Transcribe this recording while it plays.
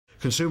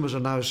consumers are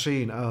now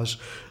seen as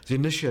the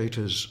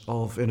initiators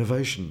of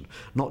innovation,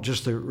 not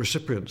just the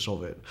recipients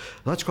of it.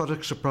 That's quite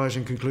a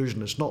surprising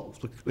conclusion. It's not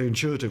the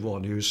intuitive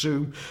one. You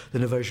assume the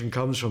innovation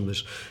comes from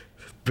this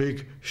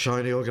big,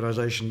 shiny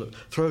organisation that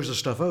throws the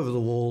stuff over the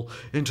wall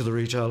into the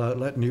retail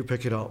outlet and you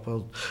pick it up.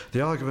 Well,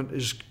 the argument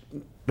is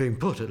being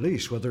put, at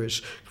least, whether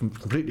it's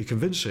completely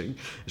convincing,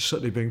 it's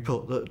certainly being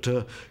put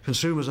that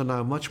consumers are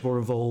now much more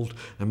involved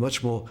and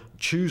much more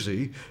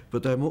choosy,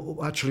 but they're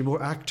actually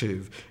more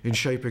active in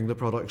shaping the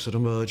products that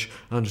emerge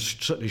and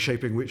certainly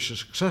shaping which are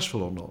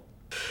successful or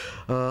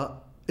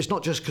not. It's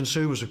not just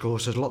consumers, of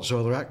course. There's lots of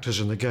other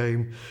actors in the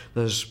game.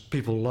 There's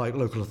people like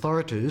local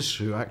authorities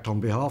who act on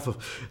behalf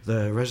of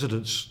their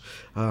residents,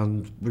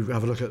 and we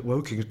have a look at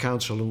Woking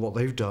Council and what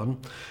they've done.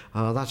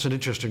 That's an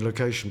interesting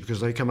location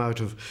because they come out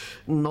of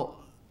not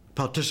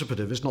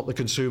participative. It's not the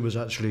consumers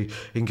actually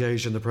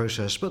engaged in the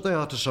process, but they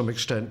are to some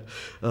extent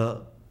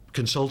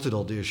consulted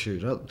on the issue.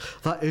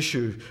 That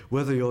issue,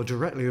 whether you're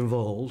directly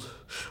involved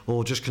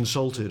or just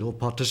consulted or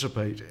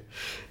participate,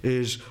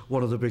 is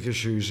one of the big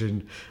issues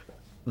in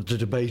the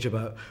debate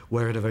about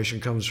where innovation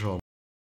comes from.